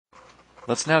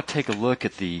Let's now take a look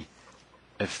at the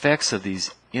effects of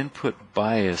these input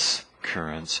bias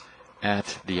currents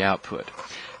at the output.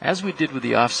 As we did with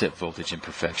the offset voltage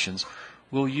imperfections,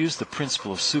 we'll use the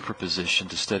principle of superposition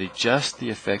to study just the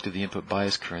effect of the input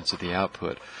bias currents at the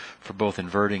output for both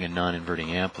inverting and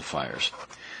non-inverting amplifiers.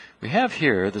 We have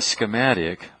here the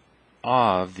schematic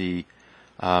of the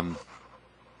op-amp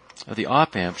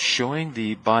showing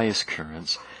the bias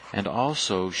currents and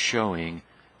also showing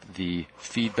the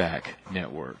feedback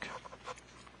network.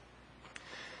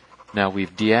 Now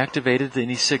we've deactivated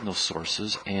any signal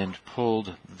sources and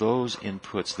pulled those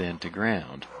inputs then to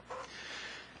ground.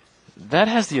 That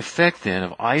has the effect then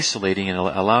of isolating and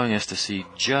allowing us to see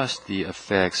just the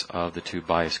effects of the two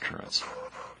bias currents.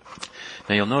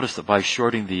 Now you'll notice that by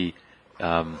shorting the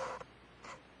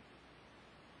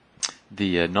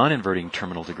non-inverting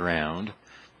terminal to ground,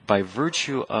 by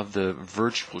virtue of the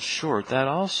virtual short, that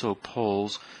also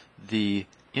pulls the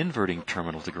inverting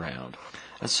terminal to ground.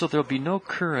 And so there will be no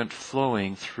current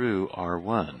flowing through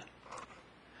R1.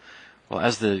 Well,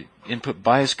 as the input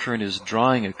bias current is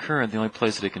drawing a current, the only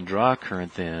place that it can draw a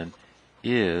current then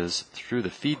is through the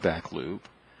feedback loop.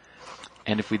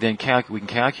 And if we then we can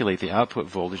calculate the output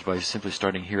voltage by simply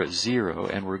starting here at 0,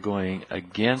 and we're going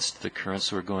against the current,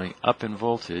 so we're going up in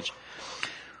voltage.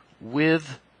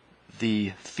 With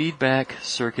the feedback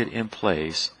circuit in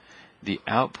place, the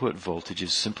output voltage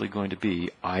is simply going to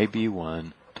be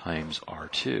IB1 times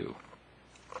R2.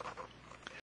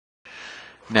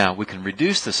 Now we can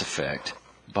reduce this effect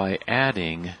by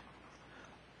adding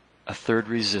a third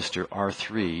resistor,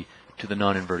 R3, to the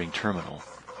non-inverting terminal.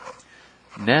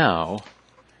 Now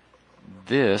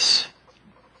this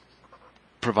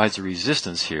provides a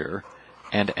resistance here,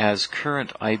 and as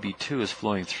current IB2 is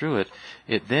flowing through it,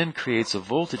 it then creates a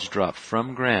voltage drop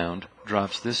from ground,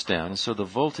 drops this down, and so the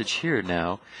voltage here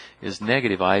now is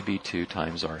negative IB2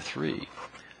 times R3.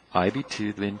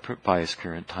 IB2, the input bias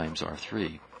current, times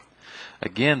R3.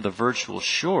 Again, the virtual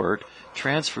short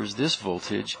transfers this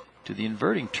voltage to the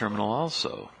inverting terminal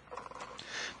also.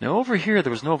 Now over here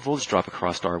there was no voltage drop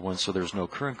across R1, so there's no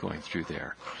current going through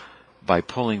there. By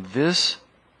pulling this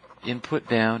input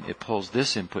down, it pulls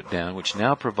this input down, which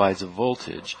now provides a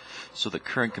voltage so that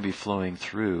current can be flowing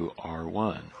through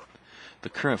R1. The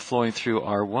current flowing through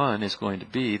R1 is going to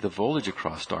be the voltage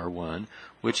across R1,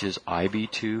 which is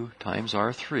IB2 times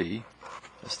R3.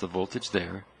 That's the voltage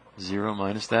there. 0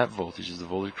 minus that voltage is the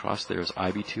voltage across there is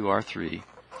IB2 R3,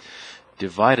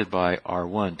 divided by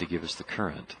R1 to give us the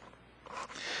current.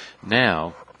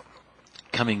 Now,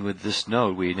 coming with this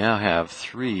node, we now have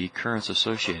three currents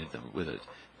associated with it.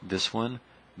 This one,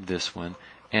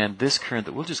 and this current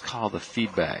that we'll just call the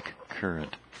feedback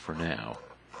current for now.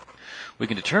 We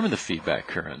can determine the feedback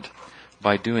current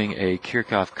by doing a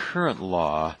Kirchhoff current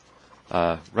law,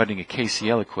 writing a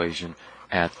KCL equation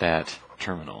at that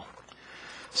terminal.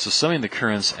 So summing the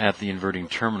currents at the inverting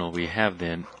terminal, we have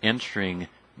then entering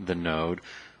the node,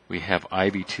 we have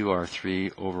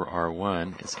IB2R3 over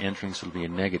R1. It's entering, so it'll be a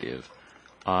negative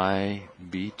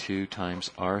IB2 times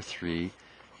R3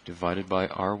 divided by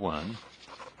R1.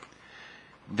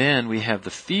 Then we have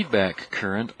the feedback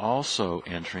current also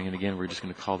entering, and again we're just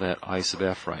going to call that I sub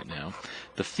F right now.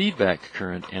 The feedback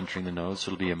current entering the node,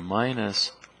 so it'll be a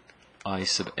minus I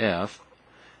sub F.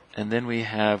 And then we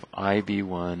have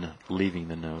IB1 leaving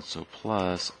the node, so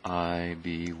plus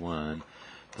IB1.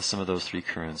 The sum of those three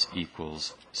currents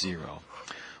equals 0.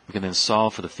 We can then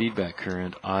solve for the feedback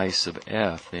current. I sub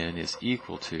F then is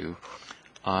equal to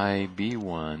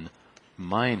IB1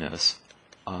 minus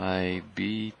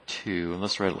IB2, and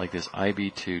let's write it like this,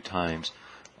 IB2 times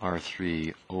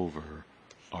R3 over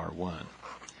R1.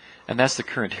 And that's the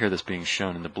current here that's being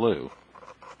shown in the blue.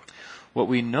 What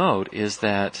we note is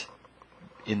that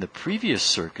in the previous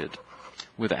circuit,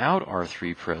 without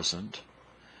R3 present,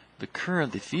 the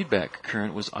current, the feedback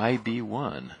current, was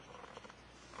IB1.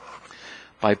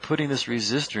 By putting this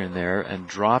resistor in there and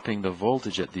dropping the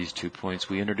voltage at these 2 points,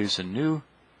 we introduce a new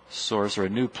source or a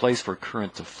new place for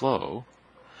current to flow.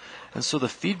 And so the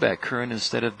feedback current,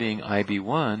 instead of being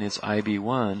IB1, it's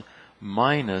IB1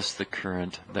 minus the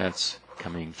current that's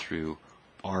coming through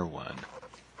R1.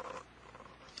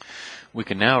 We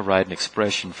can now write an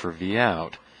expression for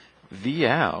Vout.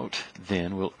 Vout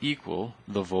then will equal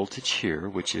the voltage here,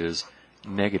 which is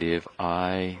negative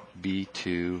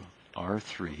IB2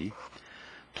 R3,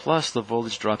 plus the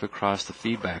voltage drop across the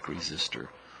feedback resistor,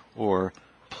 or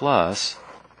plus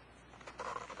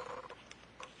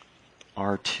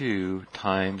R2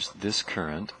 times this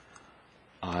current,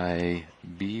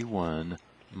 IB1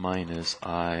 minus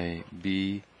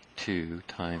IB2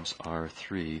 times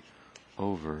R3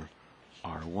 over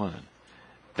R1.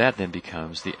 that then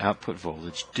becomes the output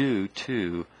voltage due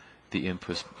to the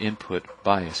input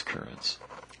bias currents.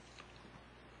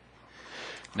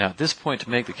 Now at this point, to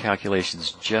make the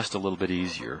calculations just a little bit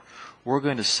easier, we're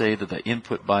going to say that the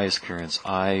input bias currents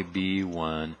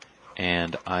IB1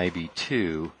 and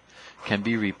IB2 can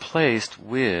be replaced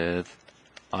with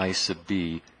I sub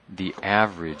B, the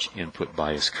average input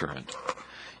bias current.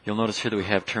 You'll notice here that we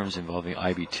have terms involving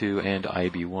IB2 and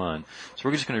IB1. So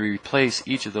we're just going to replace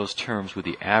each of those terms with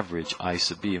the average I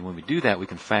sub B. And when we do that, we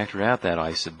can factor out that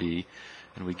I sub B,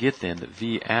 and we get then that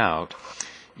V out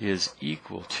is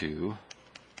equal to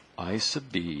I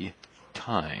sub B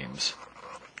times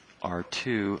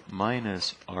R2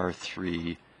 minus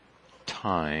R3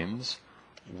 times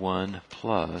 1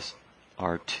 plus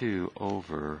R2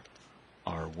 over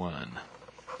R1.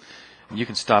 You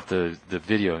can stop the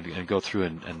video and go through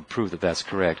and prove that that's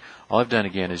correct. All I've done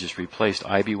again is just replaced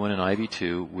IB1 and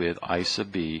IB2 with I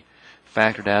sub B,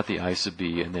 factored out the I sub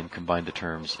B, and then combined the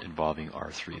terms involving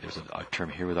R3. There's a term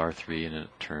here with R3 and a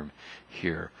term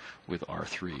here with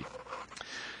R3.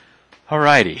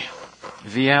 Alrighty,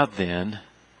 V out then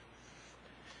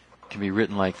can be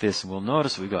written like this, and we'll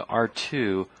notice we've got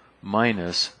R2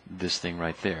 minus this thing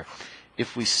right there.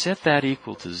 If we set that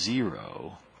equal to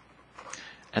 0,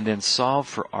 and then solve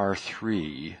for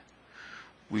R3,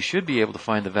 we should be able to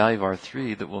find the value of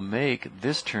R3 that will make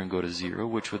this term go to 0,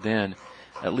 which would then,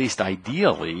 at least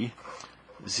ideally,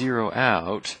 zero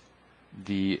out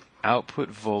the output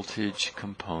voltage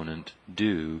component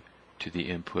due to the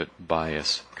input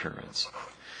bias currents.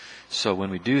 So when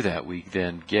we do that, we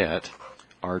then get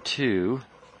R2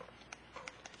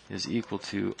 is equal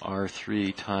to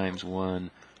R3 times 1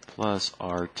 plus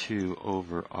R2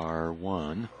 over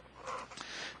R1.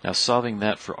 Now solving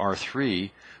that for R3,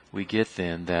 we get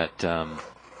then that,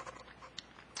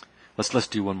 let's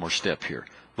do one more step here.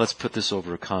 Let's put this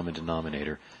over a common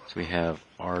denominator. So we have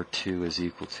R2 is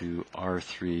equal to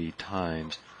R3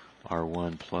 times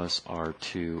R1 plus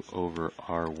R2 over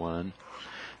R1.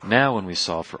 Now when we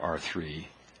solve for R3,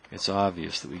 it's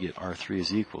obvious that we get R3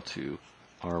 is equal to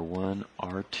R1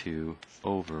 R2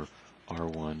 over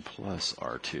R1 plus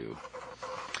R2.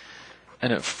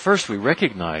 And at first we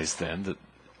recognize then that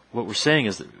what we're saying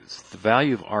is that the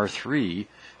value of R3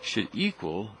 should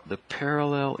equal the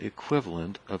parallel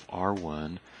equivalent of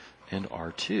R1 and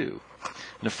R2.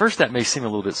 And at first that may seem a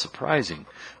little bit surprising,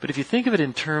 but if you think of it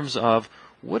in terms of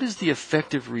what is the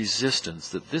effective resistance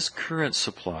that this current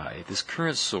supply, this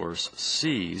current source,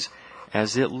 sees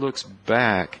as it looks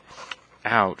back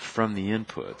out from the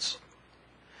inputs?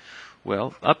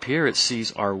 Well, up here it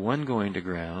sees R1 going to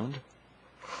ground,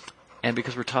 and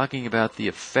because we're talking about the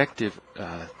effective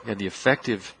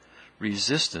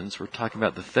resistance, we're talking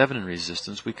about the Thevenin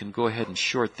resistance, we can go ahead and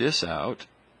short this out.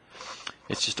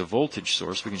 It's just a voltage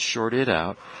source. We can short it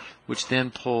out, which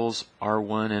then pulls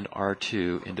R1 and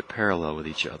R2 into parallel with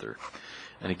each other.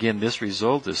 And again, this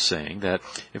result is saying that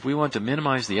if we want to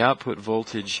minimize the output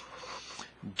voltage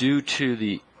due to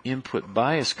the input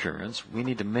bias currents, we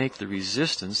need to make the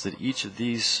resistance that each of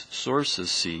these sources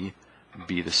see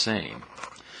be the same.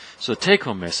 So the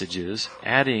take-home message is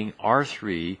adding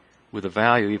R3 with a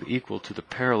value equal to the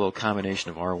parallel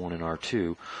combination of R1 and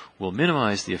R2 will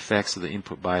minimize the effects of the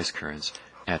input bias currents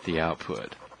at the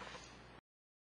output.